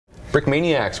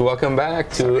Brickmaniacs, welcome back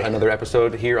to another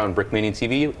episode here on Brickmania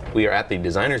TV. We are at the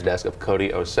designer's desk of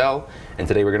Cody Osell, and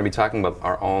today we're going to be talking about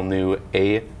our all-new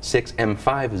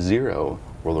A6M5 Zero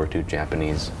World War II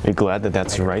Japanese. Are you glad that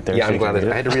that's right there? Yeah, so I'm glad that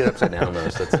I had to read it upside down though,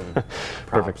 so that's some props.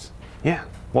 Perfect. Yeah,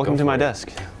 welcome to my desk.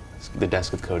 The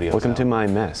desk of Cody Osell. Welcome to my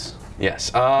mess. Yes.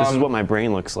 This is what my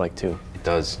brain looks like too. It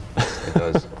does. It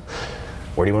does.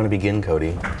 Where do you want to begin,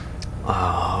 Cody?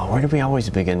 Where do we always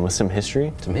begin? With some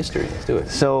history? Some history, let's do it.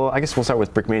 So I guess we'll start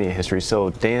with Brickmania history. So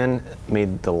Dan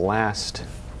made the last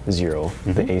Zero,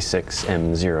 the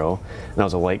A6M Zero, and that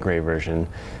was a light gray version.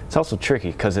 It's also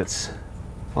tricky because a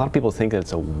lot of people think that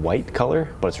it's a white color,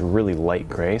 but it's really light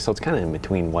gray, so it's kind of in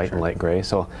between white and light gray.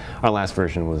 So our last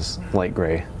version was light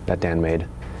gray that Dan made.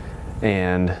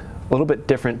 And a little bit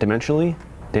different dimensionally.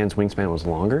 Dan's wingspan was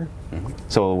longer.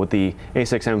 So with the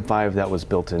A6M5, that was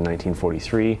built in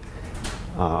 1943.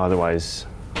 Otherwise,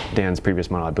 Dan's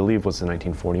previous model, I believe, was the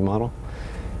 1940 model.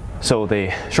 So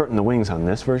they shortened the wings on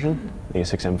this version, the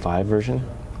A6M5 version,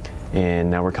 and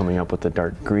now we're coming up with the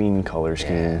dark green color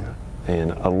scheme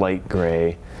and a light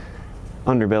gray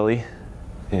underbelly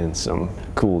and some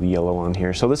cool yellow on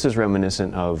here. So this is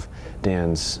reminiscent of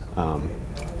Dan's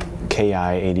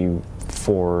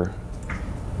KI-84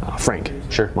 Frank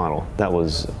model. That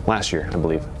was last year, I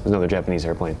believe. Another Japanese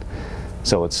airplane.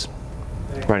 So it's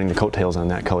riding the coattails on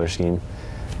that color scheme.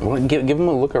 Well, give them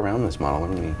a look around this model.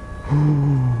 What do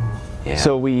we...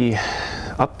 So we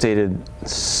updated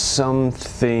some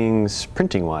things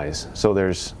printing-wise. So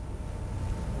there's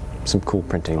some cool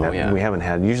printing that we haven't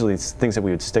had. Usually it's things that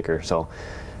we would sticker. So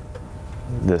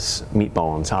this meatball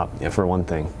on top, for one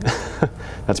thing.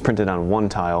 That's printed on one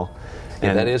tile.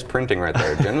 And that is printing right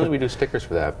there. Generally we do stickers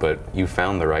for that, but you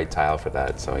found the right tile for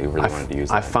that, so you really wanted to use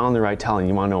that. I found the right tile, and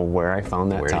you want to know where I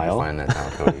found that tile? Where did you find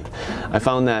that tile, Cody? I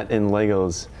found that in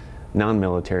Lego's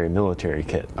non-military military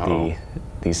kit, the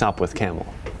Sopwith Camel.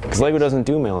 Because Lego doesn't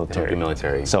do military. They don't do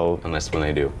military, so unless when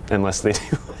they do. Unless they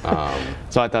do.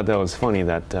 So I thought that was funny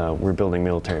that we're building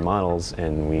military models,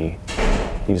 and we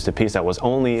used a piece that was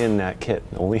only in that kit,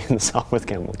 only in the Sopwith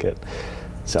Camel kit.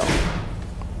 So.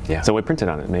 Yeah. So we printed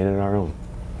on it, made it our own.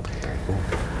 Very cool.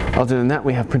 Other than that,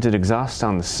 we have printed exhaust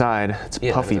on the side. It's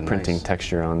puffy printing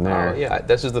texture on there. Oh yeah,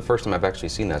 this is the first time I've actually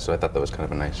seen that, so I thought that was kind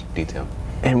of a nice detail.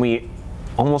 And we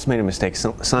almost made a mistake.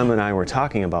 Simon and I were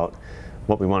talking about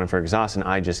what we wanted for exhaust, and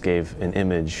I just gave an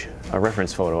image, a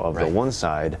reference photo of the one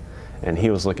side, and he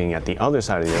was looking at the other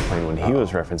side of the airplane when he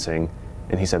was referencing,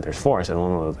 and he said there's four. I said, well,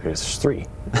 no, there's three.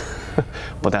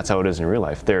 But that's how it is in real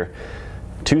life. They're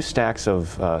two stacks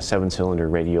of 7-cylinder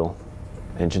radial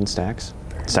engine stacks.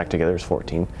 Stacked together is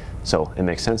 14. So it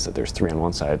makes sense that there's 3 on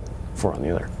one side, 4 on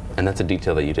the other. And that's a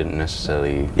detail that you didn't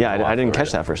necessarily... Yeah, I didn't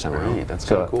catch that first time around. Right, that's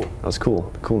kind of cool. That was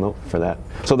cool. Cool note for that.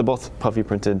 So they're both puffy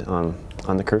printed on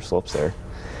the curved slopes there.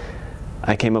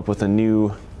 I came up with a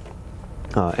new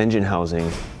engine housing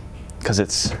because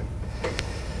it's...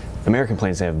 American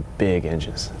planes, they have big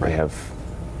engines. They have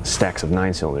stacks of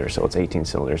 9 cylinders, so it's 18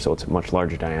 cylinders, so it's a much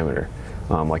larger diameter.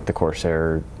 Like the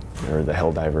Corsair or the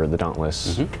Helldiver, the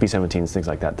Dauntless, B-17s, things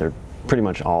like that. They're pretty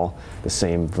much all the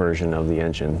same version of the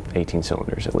engine, 18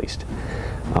 cylinders at least.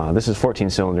 This is 14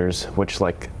 cylinders, which,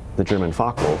 like the German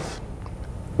Focke-Wulf,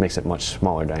 makes it much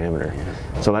smaller diameter.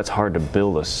 So that's hard to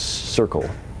build a circle,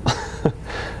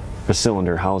 a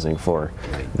cylinder housing for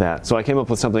that. So I came up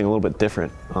with something a little bit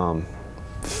different.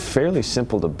 Fairly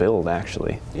simple to build,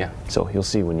 actually. Yeah. So you'll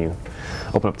see when you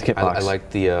open up the kit box. I like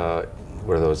the,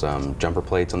 what are those jumper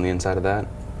plates on the inside of that?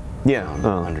 Yeah.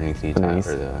 Underneath the top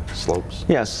or the slopes?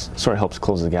 Yes, sort of helps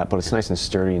close the gap, but it's nice and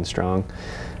sturdy and strong.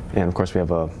 And of course we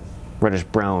have a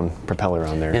reddish-brown propeller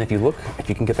on there. And if you look, if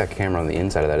you can get that camera on the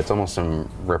inside of that, it's almost some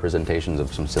representations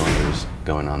of some cylinders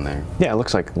going on there. Yeah, it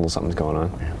looks like a little something's going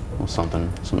on. Yeah, a little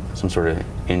something, some sort of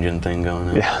engine thing going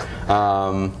on.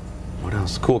 Yeah. What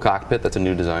else? Cool cockpit, that's a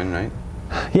new design, right?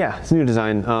 Yeah, it's a new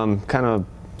design. Kind of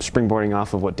springboarding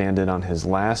off of what Dan did on his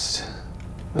last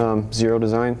Zero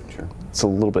design. Sure. It's a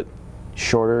little bit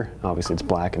shorter. Obviously it's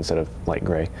black instead of light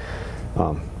gray.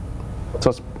 So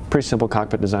it's pretty simple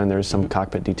cockpit design. There's some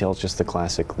cockpit details, just the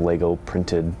classic Lego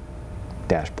printed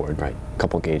dashboard. Right. A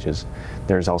couple gauges.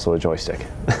 There's also a joystick.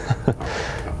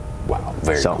 Wow,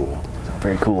 very cool.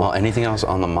 Very cool. Well, anything else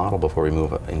on the model before we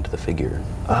move into the figure?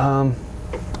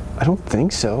 I don't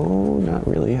think so, not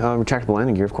really. Retractable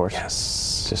landing gear, of course.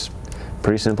 Yes. Just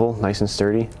pretty simple, nice and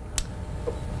sturdy.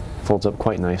 Folds up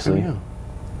quite nicely. Oh,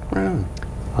 yeah. Right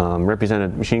on.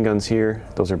 Represented machine guns here.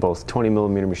 Those are both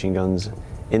 20mm machine guns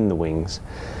in the wings.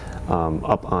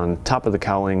 Up on top of the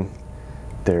cowling,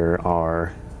 there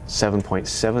are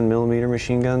 7.7mm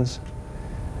machine guns.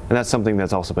 And that's something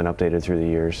that's also been updated through the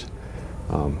years.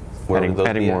 Where would those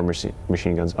adding be more at?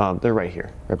 machine guns. They're right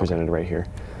here, represented right here.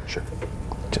 Sure.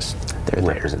 Just they're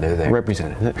there.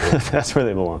 Represented. That's where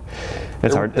they belong.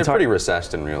 It's hard. They're It's pretty hard.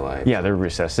 recessed in real life. Yeah, they're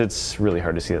recessed. It's really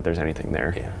hard to see that there's anything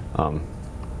there. Yeah.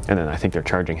 And then I think their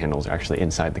charging handles are actually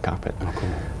inside the cockpit. Oh, cool.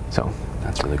 So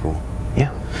That's really cool.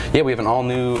 yeah. Yeah, we have an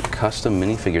all-new custom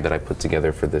minifigure that I put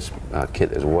together for this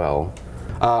kit as well.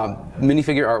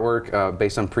 Minifigure artwork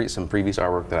based on some previous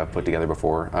artwork that I've put together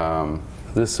before.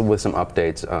 This with some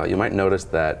updates. You might notice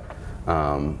that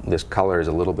this color is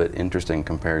a little bit interesting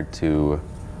compared to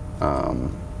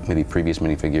maybe previous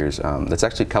minifigures. That's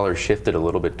actually color shifted a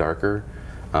little bit darker.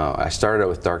 I started out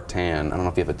with dark tan. I don't know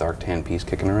if you have a dark tan piece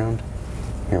kicking around.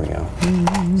 Here we go.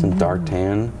 Some dark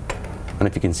tan. I don't know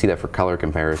if you can see that for color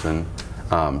comparison.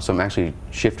 So I'm actually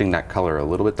shifting that color a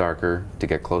little bit darker to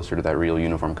get closer to that real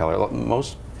uniform color.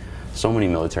 So many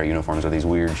military uniforms are these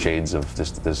weird shades of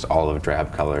this olive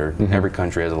drab color. Mm-hmm. Every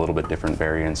country has a little bit different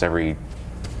variants. Every,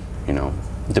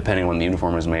 depending on when the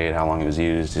uniform was made, how long it was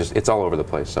used, it's all over the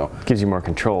place. So Gives you more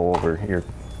control over your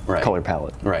color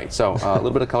palette. Right. So a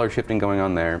little bit of color shifting going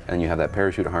on there, and you have that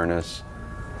parachute harness,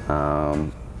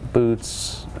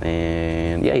 boots,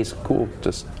 and yeah, he's cool.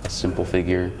 Just a simple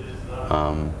figure.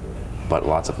 But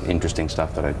lots of interesting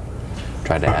stuff that I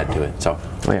tried to add to it. So,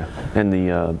 Oh yeah, and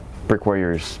the Brick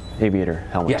Warriors aviator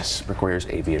helmet. yes, Brick Warriors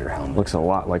aviator helmet. Looks a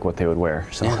lot like what they would wear,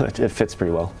 so Yeah. it fits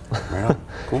pretty well. Right on.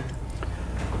 Cool.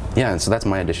 Yeah, and so that's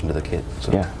my addition to the kit.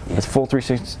 So, Yeah, it's full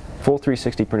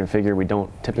 360 printed figure. We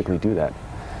don't typically do that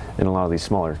in a lot of these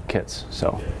smaller kits,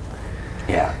 so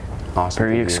yeah, awesome.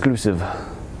 very figure. exclusive.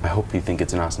 I hope you think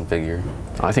it's an awesome figure.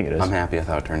 I think it is. I'm happy with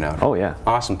how it turned out. Oh yeah.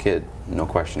 Awesome kid, no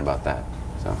question about that.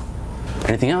 So,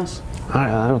 anything else?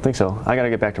 I don't think so. I got to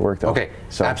get back to work though. Okay,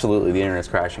 So absolutely. The internet's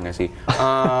crashing, I see.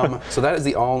 So that is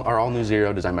our all-new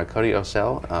Zero designed by Cody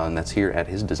Osell, and that's here at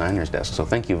his designer's desk. So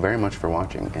thank you very much for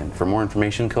watching. And for more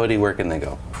information, Cody, where can they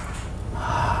go?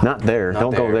 not there.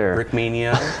 Don't go there.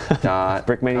 Brickmania.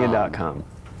 Brickmania.com.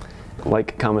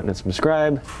 Like, comment, and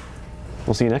subscribe.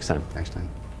 We'll see you next time. Next time.